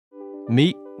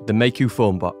Meet the Mayku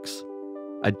FormBox,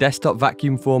 a desktop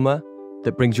vacuum former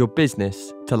that brings your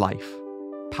business to life,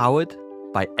 powered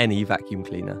by any vacuum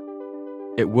cleaner.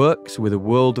 It works with a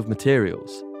world of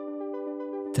materials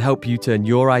to help you turn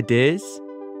your ideas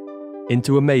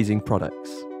into amazing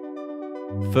products.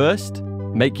 First,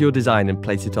 make your design and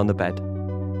place it on the bed.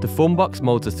 The FormBox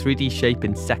molds a 3D shape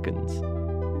in seconds.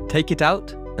 Take it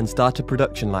out and start a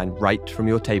production line right from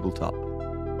your tabletop.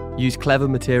 Use clever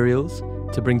materials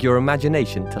to bring your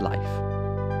imagination to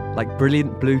life, like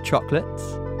brilliant blue chocolates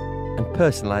and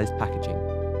personalised packaging.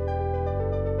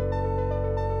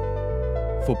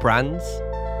 For brands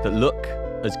that look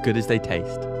as good as they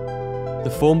taste,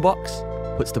 the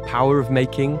FormBox puts the power of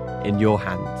making in your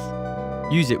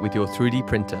hands. Use it with your 3D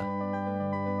printer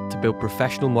to build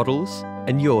professional models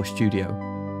in your studio.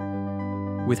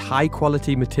 With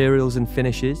high-quality materials and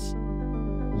finishes,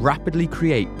 rapidly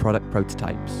create product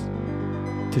prototypes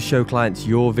to show clients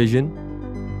your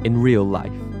vision in real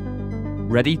life.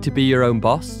 Ready to be your own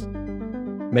boss?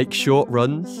 Make short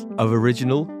runs of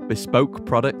original, bespoke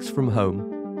products from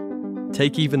home.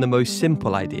 Take even the most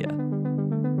simple idea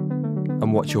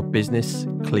and watch your business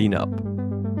clean up.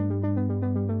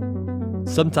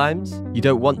 Sometimes you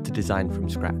don't want to design from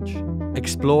scratch.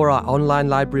 Explore our online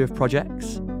library of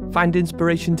projects. Find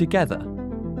inspiration together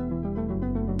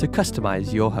to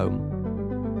customize your home.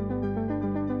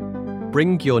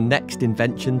 Bring your next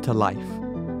invention to life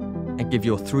and give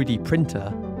your 3D printer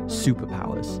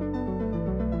superpowers.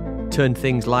 Turn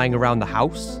things lying around the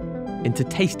house into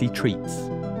tasty treats,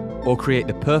 or create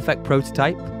the perfect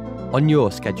prototype on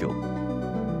your schedule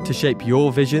to shape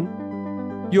your vision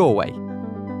your way.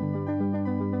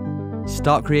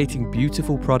 Start creating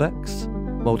beautiful products,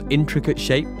 mold intricate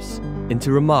shapes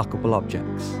into remarkable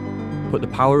objects. Put the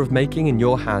power of making in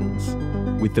your hands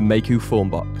with the Mayku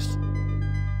FormBox.